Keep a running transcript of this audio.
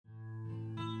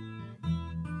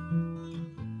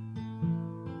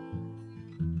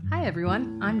Hi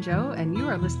everyone, I'm Jo, and you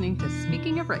are listening to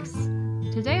Speaking of Race.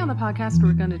 Today on the podcast,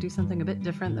 we're going to do something a bit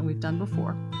different than we've done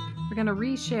before. We're going to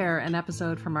reshare an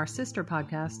episode from our sister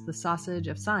podcast, The Sausage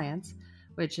of Science,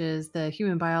 which is the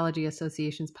Human Biology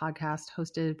Association's podcast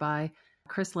hosted by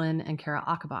Chris Lynn and Kara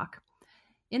Achenbach.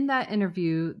 In that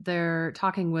interview, they're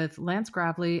talking with Lance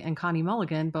Gravely and Connie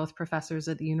Mulligan, both professors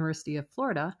at the University of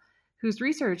Florida, whose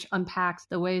research unpacks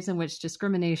the ways in which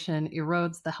discrimination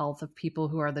erodes the health of people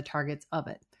who are the targets of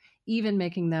it, even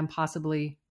making them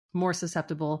possibly more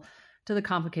susceptible to the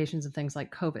complications of things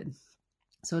like COVID.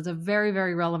 So it's a very,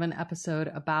 very relevant episode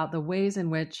about the ways in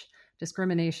which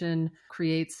discrimination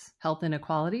creates health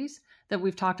inequalities that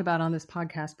we've talked about on this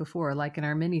podcast before, like in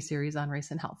our mini-series on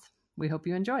race and health. We hope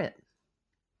you enjoy it.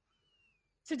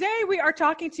 Today, we are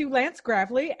talking to Lance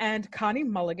Gravely and Connie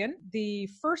Mulligan. The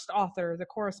first author, the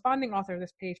corresponding author of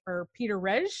this paper, Peter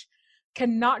Reg,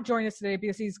 cannot join us today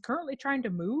because he's currently trying to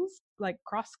move,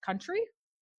 cross country.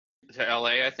 To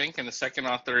LA, I think. And the second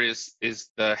author is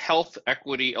the Health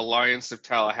Equity Alliance of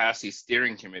Tallahassee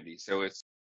Steering Committee. So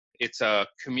it's a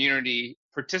community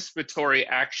participatory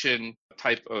action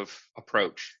type of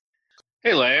approach.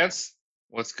 Hey, Lance,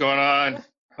 what's going on?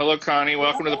 Hello, Connie.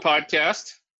 Welcome to the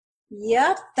podcast.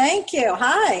 Yep, thank you.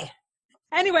 Hi.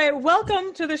 Anyway,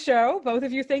 welcome to the show. Both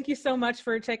of you, thank you so much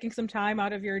for taking some time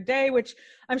out of your day, which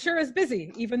I'm sure is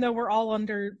busy, even though we're all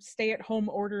under stay-at-home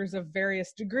orders of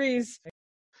various degrees.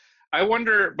 I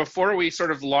wonder, before we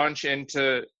sort of launch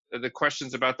into the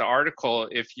questions about the article,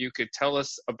 if you could tell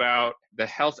us about the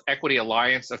Health Equity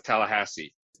Alliance of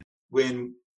Tallahassee.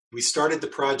 When we started the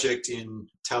project in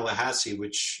Tallahassee,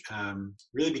 which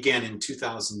really began in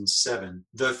 2007.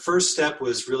 The first step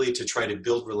was really to try to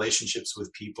build relationships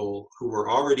with people who were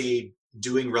already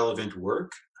doing relevant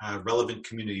work, relevant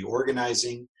community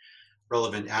organizing,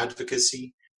 relevant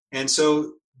advocacy. And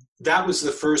so that was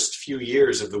the first few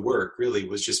years of the work, really,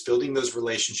 was just building those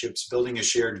relationships, building a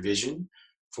shared vision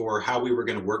for how we were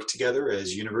going to work together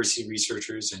as university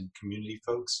researchers and community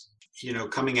folks. You know,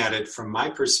 coming at it from my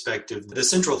perspective, the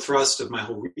central thrust of my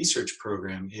whole research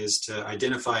program is to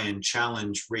identify and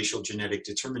challenge racial genetic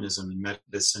determinism in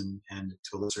medicine and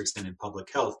to a lesser extent in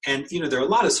public health. And, you know, there are a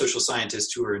lot of social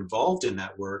scientists who are involved in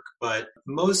that work, but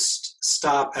most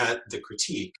stop at the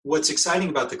critique. What's exciting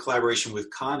about the collaboration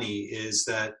with Connie is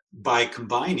that by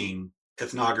combining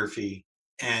ethnography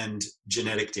and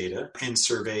genetic data and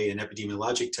survey and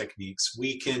epidemiologic techniques,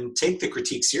 we can take the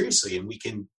critique seriously and we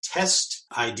can test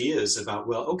ideas about,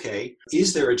 well, okay,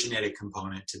 is there a genetic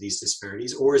component to these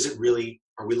disparities, or is it really,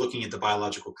 are we looking at the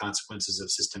biological consequences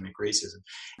of systemic racism?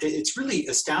 It's really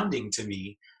astounding to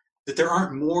me that there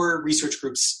aren't more research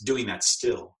groups doing that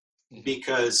still,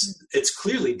 because it's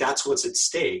clearly that's what's at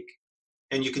stake.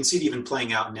 And you can see it even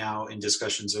playing out now in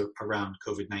discussions around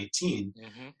COVID-19.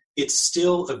 Mm-hmm. It's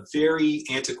still a very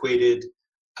antiquated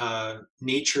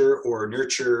nature or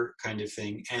nurture kind of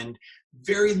thing, and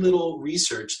very little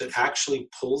research that actually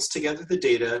pulls together the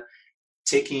data,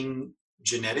 taking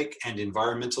genetic and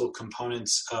environmental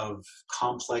components of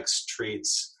complex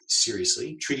traits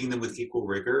seriously, treating them with equal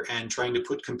rigor, and trying to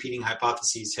put competing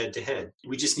hypotheses head to head.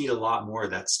 We just need a lot more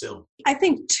of that still. I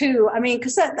think too,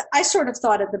 because I sort of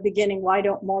thought at the beginning, why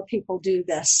don't more people do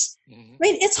this? Mm-hmm. I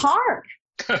mean, it's hard.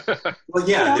 Well,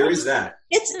 yeah, there is that.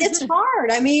 It's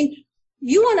hard. I mean,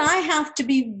 you and I have to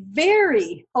be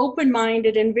very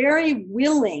open-minded and very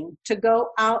willing to go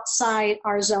outside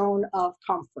our zone of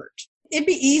comfort. It'd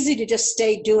be easy to just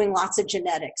stay doing lots of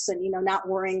genetics and, not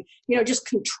worrying, just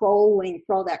controlling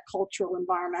for all that cultural,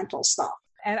 environmental stuff.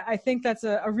 And I think that's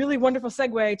a really wonderful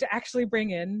segue to actually bring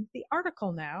in the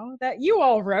article now that you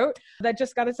all wrote that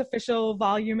just got its official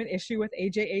volume and issue with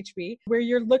AJHB, where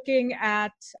you're looking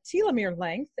at telomere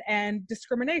length and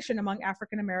discrimination among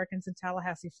African Americans in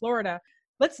Tallahassee, Florida.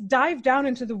 Let's dive down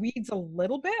into the weeds a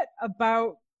little bit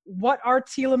about what are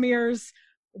telomeres,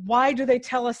 why do they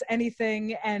tell us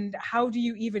anything, and how do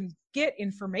you even get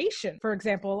information, for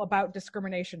example, about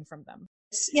discrimination from them?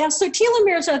 Yeah, so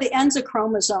telomeres are the ends of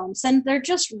chromosomes, and they're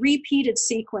just repeated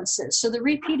sequences. So they're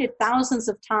repeated thousands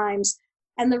of times.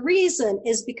 And the reason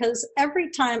is because every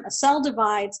time a cell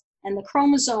divides and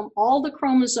all the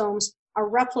chromosomes are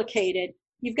replicated,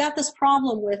 you've got this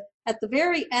problem with, at the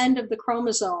very end of the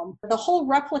chromosome, the whole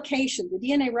replication, the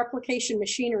DNA replication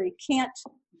machinery can't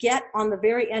get on the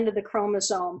very end of the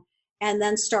chromosome and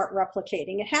then start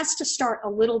replicating. It has to start a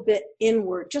little bit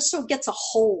inward, just so it gets a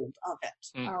hold of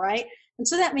it, all right? And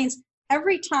so that means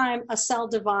every time a cell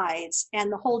divides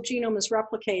and the whole genome is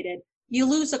replicated, you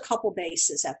lose a couple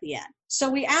bases at the end. So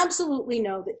we absolutely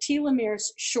know that telomeres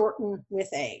shorten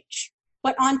with age.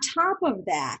 But on top of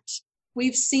that,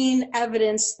 we've seen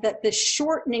evidence that the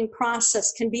shortening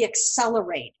process can be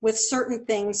accelerated with certain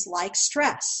things like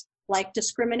stress, like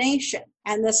discrimination.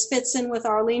 And this fits in with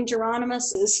Arlene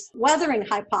Geronimus's weathering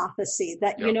hypothesis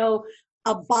that,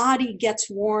 a body gets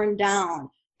worn down.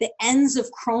 The ends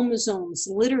of chromosomes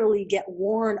literally get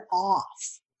worn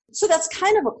off. So that's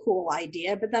kind of a cool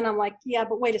idea. But then I'm like, yeah,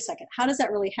 but wait a second. How does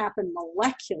that really happen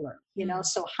molecular?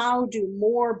 So how do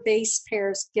more base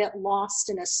pairs get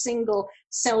lost in a single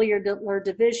cellular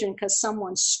division because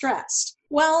someone's stressed?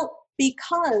 Well,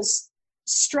 because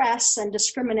stress and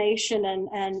discrimination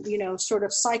and sort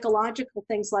of psychological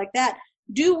things like that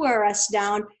do wear us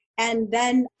down and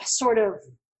then sort of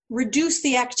reduce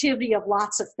the activity of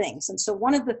lots of things. And so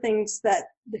one of the things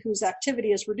whose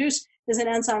activity is reduced is an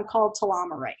enzyme called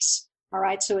telomerase. All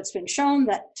right, so it's been shown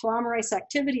that telomerase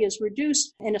activity is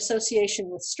reduced in association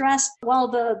with stress. While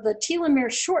the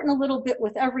telomeres shorten a little bit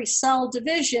with every cell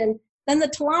division, then the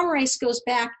telomerase goes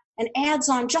back and adds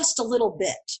on just a little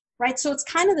bit, right? So it's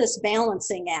kind of this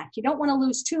balancing act. You don't want to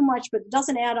lose too much, but it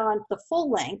doesn't add on the full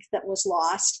length that was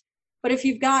lost. But if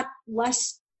you've got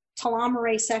less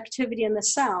telomerase activity in the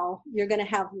cell, you're going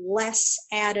to have less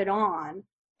added on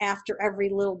after every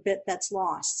little bit that's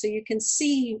lost. So you can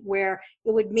see where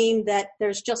it would mean that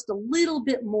there's just a little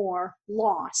bit more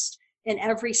lost in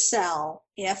every cell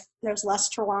if there's less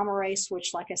telomerase,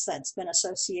 which, like I said, has been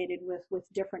associated with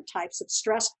different types of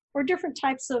stress or different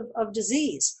types of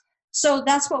disease. So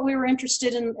that's what we were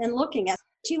interested in looking at.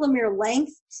 Telomere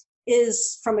length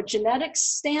is, from a genetics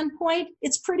standpoint,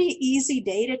 it's pretty easy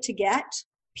data to get.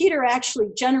 Peter actually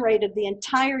generated the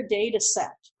entire data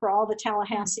set for all the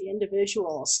Tallahassee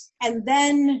individuals. And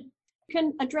then you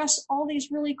can address all these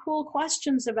really cool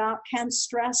questions about, can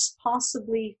stress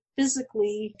possibly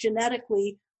physically,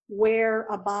 genetically wear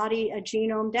a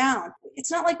genome down?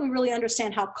 It's not like we really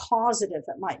understand how causative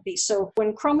it might be. So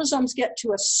when chromosomes get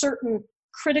to a certain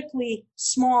critically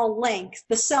small length,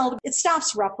 the cell, it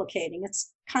stops replicating.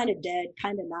 It's kind of dead,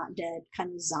 kind of not dead,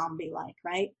 kind of zombie-like,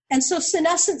 right? And so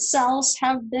senescent cells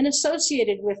have been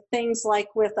associated with things like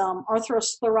with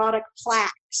atherosclerotic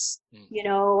plaques,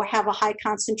 have a high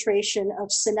concentration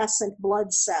of senescent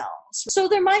blood cells. So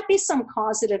there might be some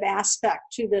causative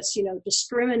aspect to this,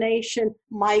 discrimination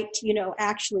might,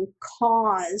 actually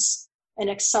cause an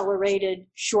accelerated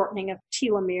shortening of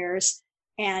telomeres.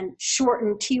 And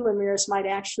shortened telomeres might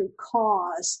actually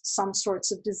cause some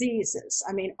sorts of diseases.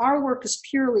 I mean, our work is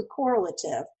purely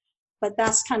correlative, but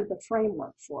that's kind of the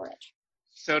framework for it.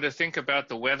 So to think about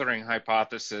the weathering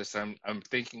hypothesis, I'm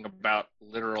thinking about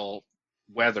literal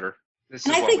weather.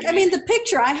 The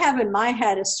picture I have in my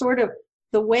head is sort of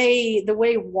the way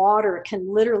water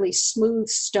can literally smooth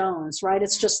stones, right?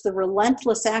 It's just the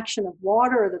relentless action of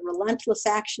water, or the relentless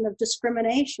action of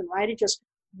discrimination, right? It just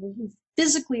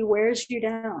physically wears you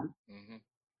down. Mm-hmm.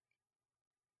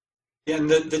 Yeah, and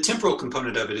the temporal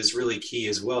component of it is really key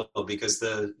as well, because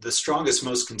the strongest,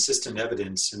 most consistent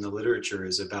evidence in the literature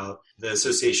is about the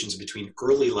associations between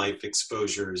early life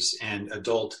exposures and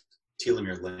adult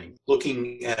telomere length.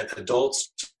 Looking at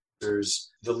adults,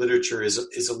 the literature is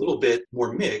a little bit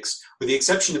more mixed, with the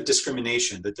exception of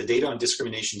discrimination, that the data on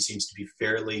discrimination seems to be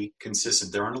fairly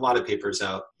consistent. There aren't a lot of papers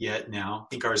out yet now. I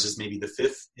think ours is maybe the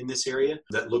fifth in this area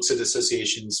that looks at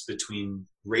associations between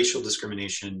racial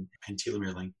discrimination and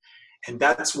telomere length. And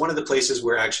that's one of the places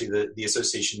where actually the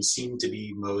associations seem to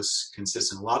be most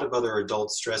consistent. A lot of other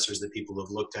adult stressors that people have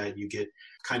looked at, you get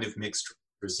kind of mixed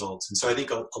results. And so I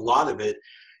think a lot of it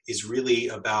is really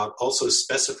about also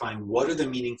specifying what are the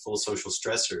meaningful social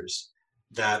stressors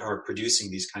that are producing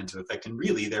these kinds of effects. And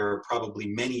really, there are probably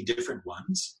many different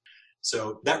ones.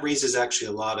 So that raises actually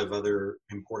a lot of other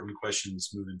important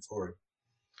questions moving forward.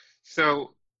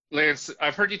 So, Lance,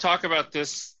 I've heard you talk about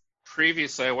this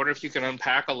previously. I wonder if you can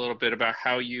unpack a little bit about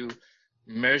how you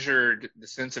measured the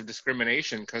sense of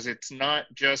discrimination, because it's not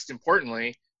just,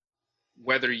 importantly,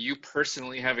 whether you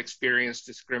personally have experienced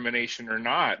discrimination or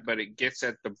not, but it gets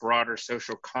at the broader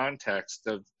social context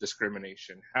of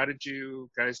discrimination. How did you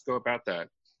guys go about that?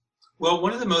 Well,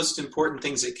 one of the most important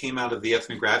things that came out of the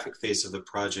ethnographic phase of the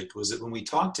project was that when we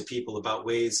talked to people about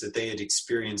ways that they had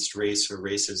experienced race or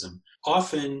racism,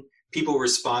 often people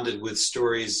responded with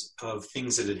stories of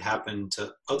things that had happened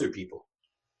to other people,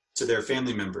 to their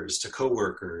family members, to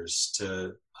coworkers,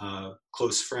 to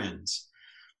close friends.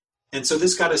 And so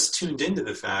this got us tuned into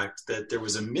the fact that there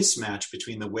was a mismatch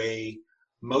between the way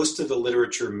most of the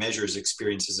literature measures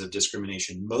experiences of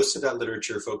discrimination. Most of that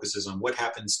literature focuses on what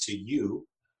happens to you,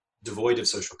 devoid of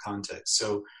social context.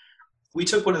 So we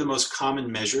took one of the most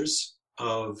common measures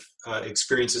of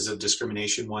experiences of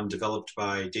discrimination, one developed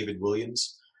by David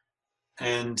Williams.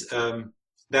 And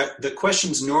that the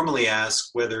questions normally ask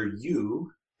whether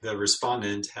you, the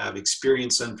respondent, have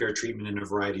experienced unfair treatment in a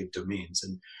variety of domains.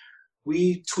 And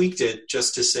we tweaked it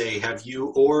just to say, have you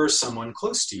or someone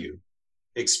close to you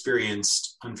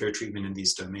experienced unfair treatment in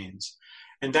these domains?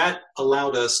 And that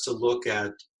allowed us to look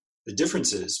at the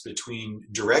differences between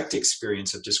direct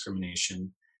experience of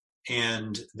discrimination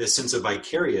and the sense of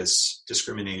vicarious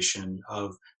discrimination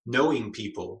of knowing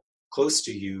people close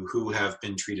to you who have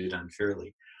been treated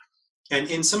unfairly. And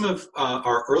in some of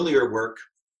our earlier work,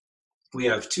 we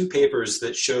have two papers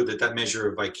that show that that measure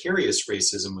of vicarious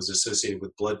racism was associated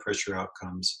with blood pressure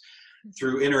outcomes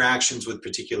through interactions with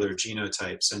particular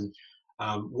genotypes. And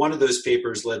one of those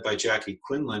papers, led by Jackie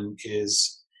Quinlan,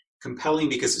 is compelling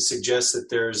because it suggests that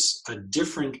there's a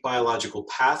different biological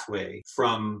pathway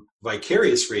from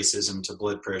vicarious racism to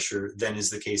blood pressure than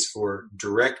is the case for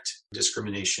direct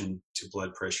discrimination to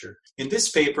blood pressure. In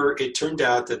this paper, it turned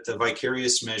out that the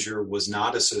vicarious measure was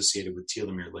not associated with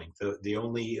telomere length. The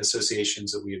only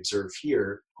associations that we observe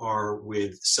here are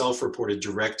with self-reported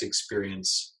direct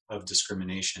experience of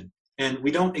discrimination. And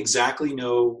we don't exactly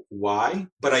know why,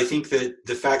 but I think that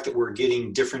the fact that we're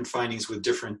getting different findings with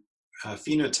different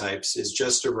phenotypes is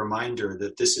just a reminder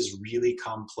that this is really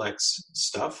complex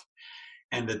stuff,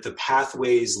 and that the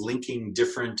pathways linking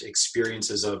different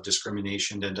experiences of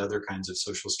discrimination and other kinds of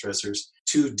social stressors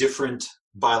to different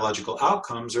biological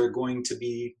outcomes are going to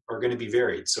be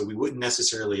varied. So we wouldn't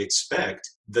necessarily expect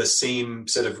the same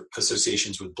set of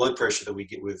associations with blood pressure that we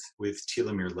get with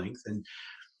telomere length. And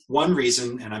one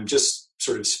reason, and I'm just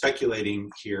sort of speculating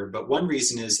here, but one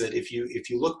reason is that if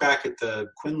you look back at the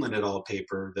Quinlan et al.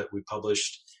 Paper that we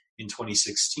published in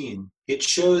 2016, it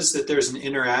shows that there's an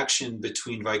interaction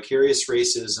between vicarious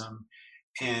racism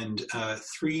and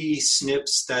 3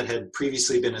 SNPs that had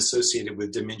previously been associated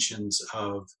with dimensions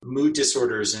of mood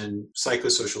disorders and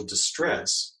psychosocial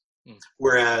distress,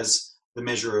 whereas the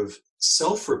measure of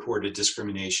self-reported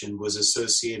discrimination was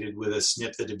associated with a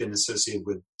SNP that had been associated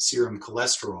with serum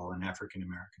cholesterol in African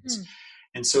Americans.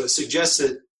 And so it suggests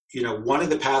that, one of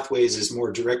the pathways is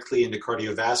more directly into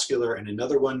cardiovascular, and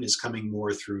another one is coming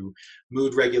more through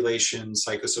mood regulation,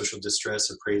 psychosocial distress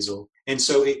appraisal. And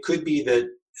so it could be that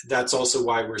that's also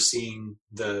why we're seeing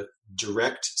the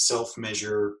direct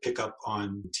self-measure pick up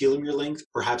on telomere length.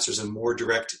 Perhaps there's a more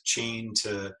direct chain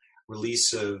to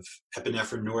release of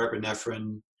epinephrine,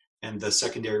 norepinephrine, and the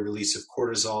secondary release of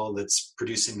cortisol that's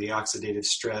producing the oxidative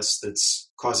stress that's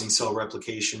causing cell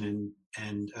replication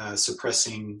and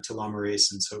suppressing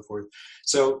telomerase and so forth.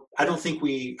 So I don't think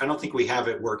we have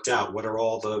it worked out. What are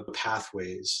all the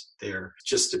pathways there?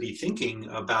 Just to be thinking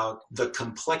about the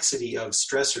complexity of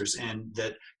stressors, and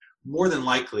that more than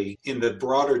likely in the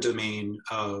broader domain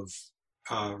of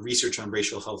research on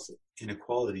racial health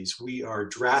inequalities, we are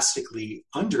drastically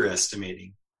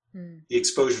underestimating the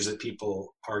exposures that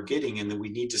people are getting, and that we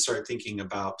need to start thinking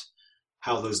about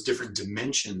how those different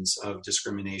dimensions of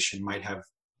discrimination might have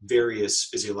various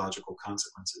physiological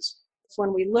consequences.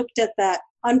 When we looked at that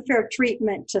unfair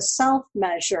treatment to self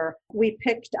measure, we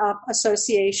picked up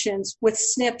associations with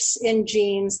SNPs in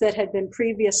genes that had been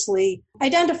previously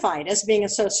identified as being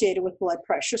associated with blood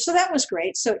pressure. So that was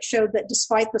great. So it showed that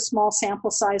despite the small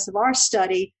sample size of our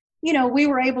study, we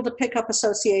were able to pick up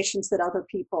associations that other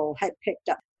people had picked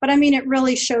up. But it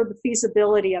really showed the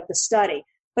feasibility of the study.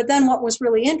 But then what was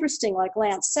really interesting, like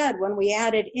Lance said, when we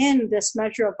added in this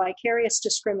measure of vicarious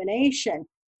discrimination,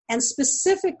 and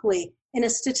specifically in a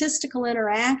statistical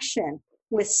interaction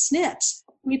with SNPs,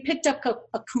 we picked up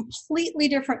a completely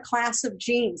different class of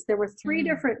genes. There were 3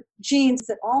 different genes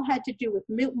that all had to do with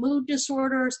mood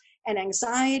disorders and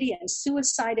anxiety and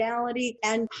suicidality,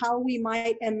 and how we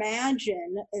might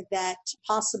imagine that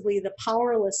possibly the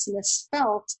powerlessness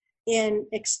felt in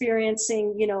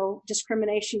experiencing,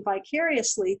 discrimination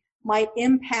vicariously might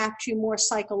impact you more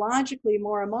psychologically,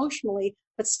 more emotionally,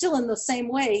 but still in the same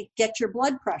way, get your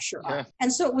blood pressure up.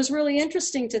 And so it was really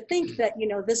interesting to think that,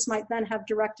 this might then have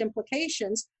direct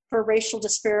implications for racial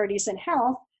disparities in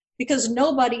health, because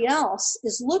nobody else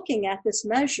is looking at this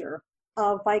measure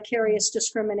of vicarious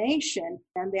discrimination,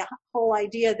 and the whole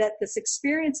idea that this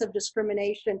experience of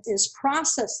discrimination is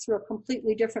processed through a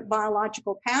completely different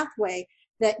biological pathway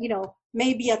that,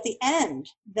 maybe at the end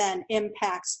then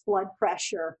impacts blood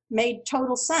pressure made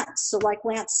total sense. So like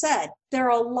Lance said, there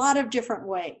are a lot of different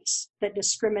ways that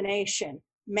discrimination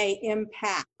may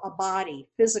impact a body,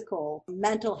 physical,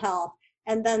 mental health.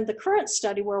 And then the current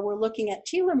study where we're looking at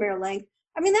telomere length,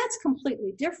 that's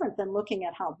completely different than looking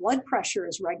at how blood pressure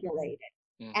is regulated.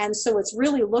 And so it's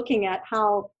really looking at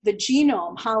how the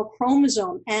genome, how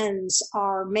chromosome ends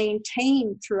are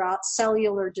maintained throughout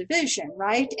cellular division,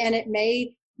 right? And it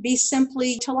may be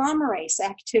simply telomerase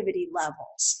activity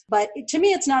levels. But to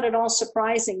me, it's not at all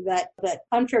surprising that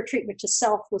unfair treatment to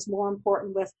self was more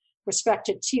important with respect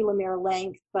to telomere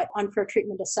length, but unfair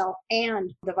treatment to self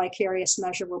and the vicarious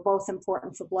measure were both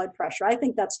important for blood pressure. I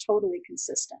think that's totally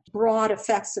consistent. Broad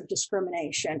effects of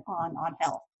discrimination on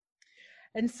health.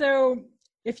 And so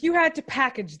if you had to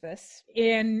package this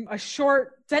in a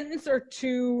short sentence or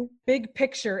two, big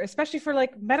picture, especially for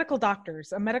like medical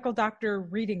doctors, a medical doctor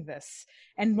reading this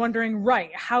and wondering,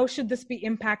 right, how should this be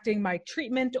impacting my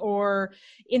treatment or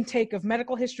intake of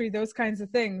medical history, those kinds of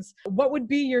things, what would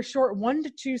be your short 1 to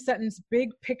 2 sentence,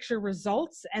 big picture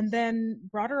results and then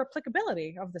broader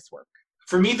applicability of this work?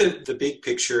 For me, the big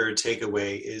picture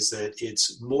takeaway is that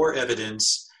it's more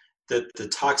evidence that the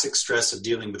toxic stress of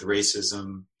dealing with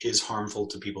racism is harmful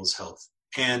to people's health.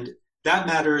 And that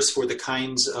matters for the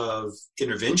kinds of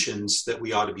interventions that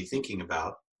we ought to be thinking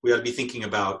about. We ought to be thinking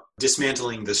about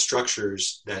dismantling the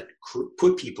structures that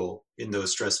put people in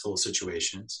those stressful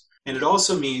situations. And it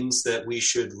also means that we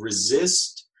should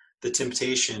resist the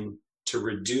temptation to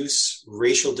reduce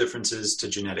racial differences to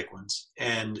genetic ones.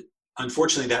 And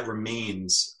unfortunately, that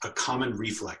remains a common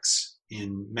reflex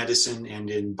in medicine and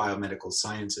in biomedical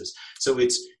sciences. So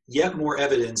it's yet more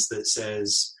evidence that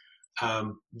says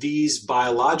these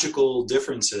biological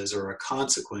differences are a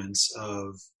consequence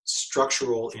of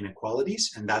structural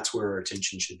inequalities, and that's where our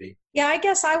attention should be. Yeah, I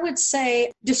guess I would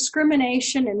say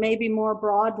discrimination and maybe more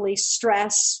broadly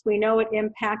stress. We know it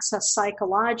impacts us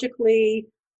psychologically.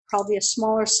 Probably a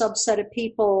smaller subset of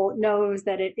people knows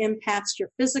that it impacts your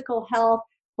physical health.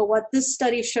 But what this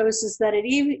study shows is that it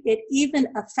even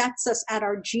affects us at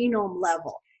our genome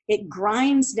level. It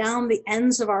grinds down the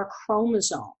ends of our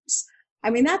chromosomes.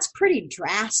 I mean, that's pretty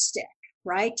drastic,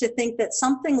 right? To think that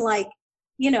something like,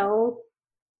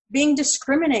 being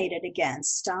discriminated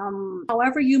against,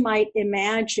 however you might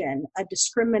imagine a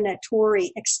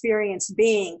discriminatory experience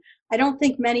being, I don't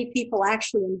think many people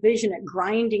actually envision it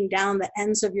grinding down the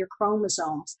ends of your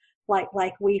chromosomes like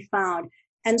we found.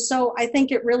 And so I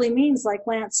think it really means, like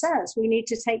Lance says, we need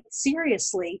to take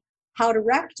seriously how to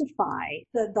rectify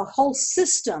the whole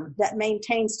system that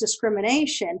maintains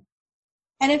discrimination.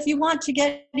 And if you want to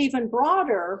get even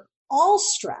broader, all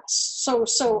stress.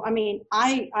 So I mean,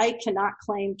 I cannot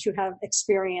claim to have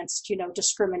experienced,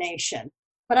 discrimination,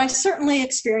 but I certainly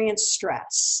experienced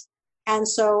stress. And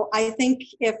so I think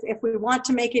if we want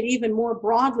to make it even more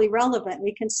broadly relevant,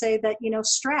 we can say that,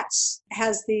 stress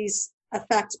has these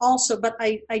effects also, but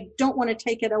I don't want to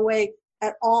take it away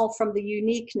at all from the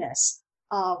uniqueness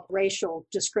of racial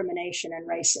discrimination and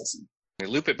racism. To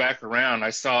loop it back around, I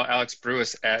saw Alex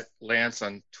Brewis at Lance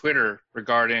on Twitter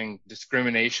regarding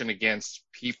discrimination against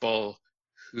people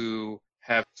who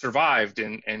have survived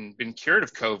and been cured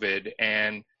of COVID,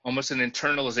 and almost an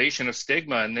internalization of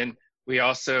stigma. And then we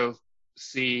also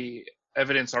see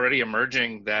evidence already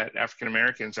emerging that African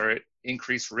Americans are at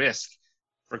increased risk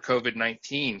for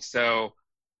COVID-19. So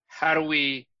how do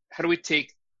we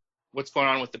take what's going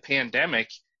on with the pandemic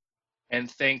and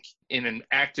think in an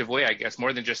active way, I guess,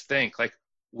 more than just think, like,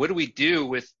 what do we do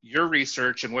with your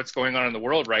research and what's going on in the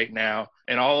world right now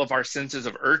and all of our senses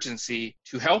of urgency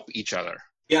to help each other?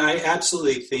 Yeah, I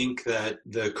absolutely think that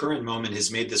the current moment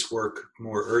has made this work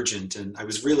more urgent. And I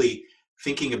was really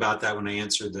thinking about that when I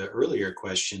answered the earlier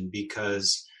question,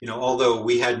 because, although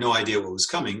we had no idea what was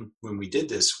coming when we did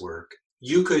this work,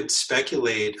 you could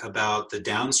speculate about the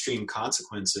downstream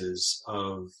consequences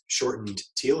of shortened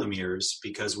telomeres,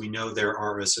 because we know there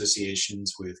are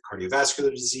associations with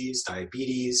cardiovascular disease,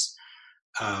 diabetes,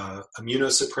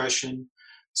 immunosuppression.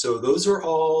 So those are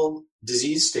all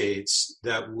disease states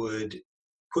that would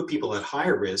put people at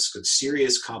higher risk of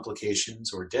serious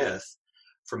complications or death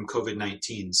from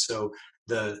COVID-19. So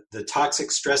the toxic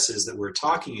stresses that we're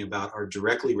talking about are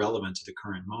directly relevant to the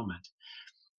current moment.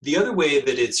 The other way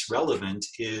that it's relevant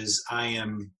is I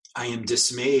am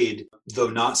dismayed,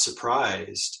 though not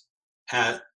surprised,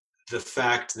 at the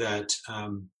fact that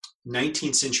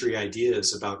 19th century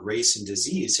ideas about race and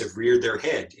disease have reared their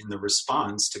head in the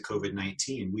response to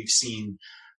COVID-19. We've seen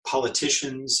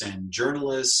politicians and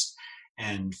journalists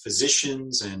and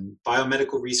physicians and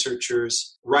biomedical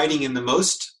researchers writing in the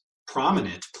most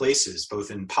prominent places,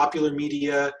 both in popular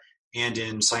media and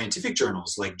in scientific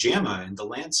journals like JAMA and The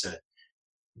Lancet,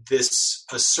 this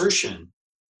assertion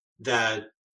that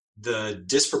the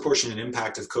disproportionate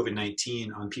impact of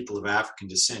COVID-19 on people of African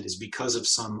descent is because of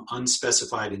some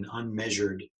unspecified and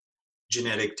unmeasured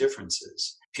genetic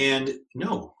differences. And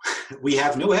no, we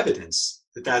have no evidence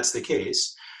that that's the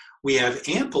case. We have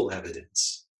ample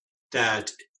evidence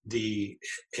that the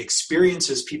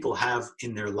experiences people have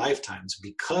in their lifetimes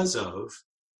because of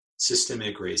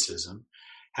systemic racism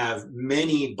have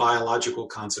many biological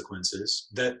consequences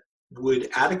that would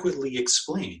adequately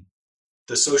explain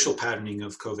the social patterning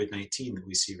of COVID-19 that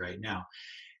we see right now.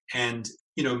 And,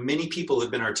 many people have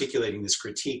been articulating this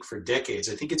critique for decades.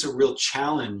 I think it's a real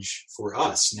challenge for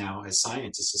us now as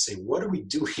scientists to say, what are we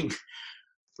doing?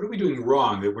 What are we doing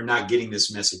wrong that we're not getting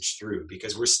this message through?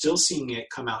 Because we're still seeing it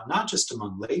come out not just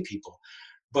among lay people,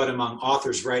 but among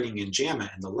authors writing in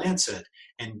JAMA and the Lancet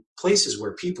and places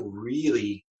where people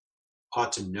really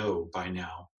ought to know by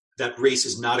now that race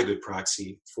is not a good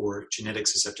proxy for genetic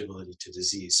susceptibility to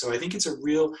disease. So I think it's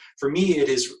for me, it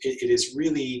is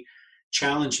really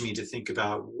challenged me to think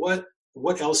about what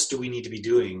else do we need to be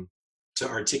doing to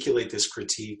articulate this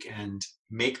critique and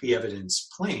make the evidence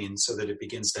plain so that it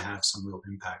begins to have some real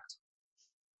impact.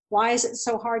 Why is it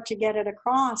so hard to get it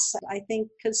across? I think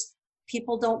because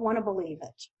people don't want to believe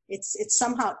it. It's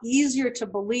somehow easier to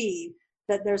believe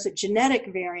that there's a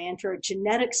genetic variant or a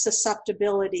genetic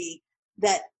susceptibility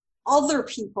that other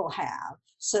people have.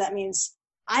 So that means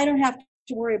I don't have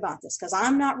to worry about this because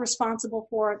I'm not responsible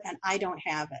for it and I don't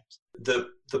have it.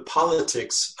 The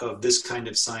politics of this kind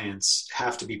of science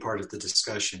have to be part of the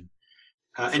discussion.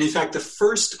 And in fact, the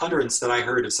first utterance that I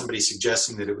heard of somebody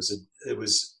suggesting that it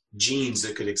was genes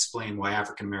that could explain why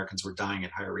African Americans were dying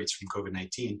at higher rates from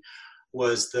COVID-19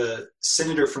 was the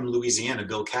senator from Louisiana,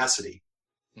 Bill Cassidy.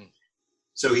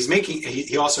 So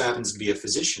he also happens to be a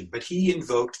physician, but he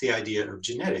invoked the idea of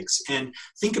genetics. And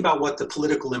think about what the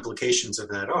political implications of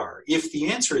that are. If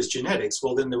the answer is genetics,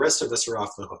 well, then the rest of us are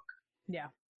off the hook. Yeah.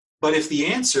 But if the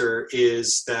answer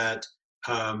is that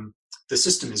the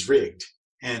system is rigged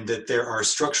and that there are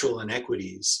structural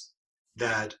inequities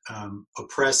that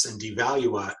oppress and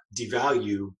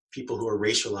devalue people who are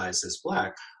racialized as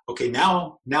Black, okay,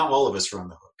 now all of us are on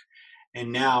the hook.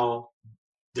 And now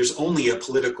there's only a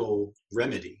political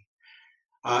remedy.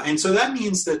 And so that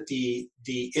means that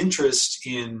the interest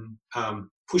in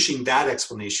pushing that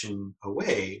explanation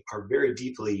away are very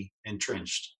deeply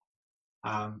entrenched.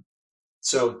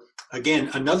 So again,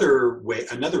 another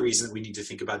reason that we need to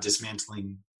think about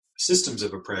dismantling systems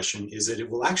of oppression is that it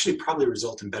will actually probably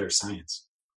result in better science.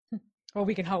 Well,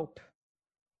 we can hope.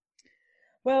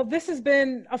 Well, this has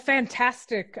been a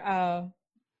fantastic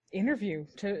interview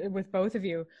with both of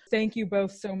you. Thank you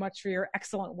both so much for your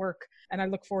excellent work, and I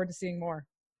look forward to seeing more.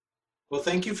 Well,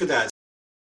 thank you for that.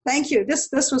 Thank you. This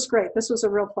was great. This was a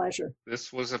real pleasure.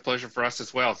 This was a pleasure for us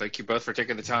as well. Thank you both for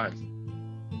taking the time.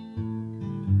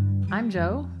 I'm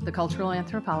Jo, the cultural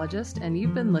anthropologist, and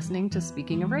you've been listening to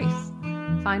Speaking of Race.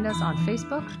 Find us on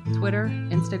Facebook, Twitter,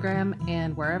 Instagram,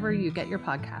 and wherever you get your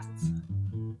podcasts.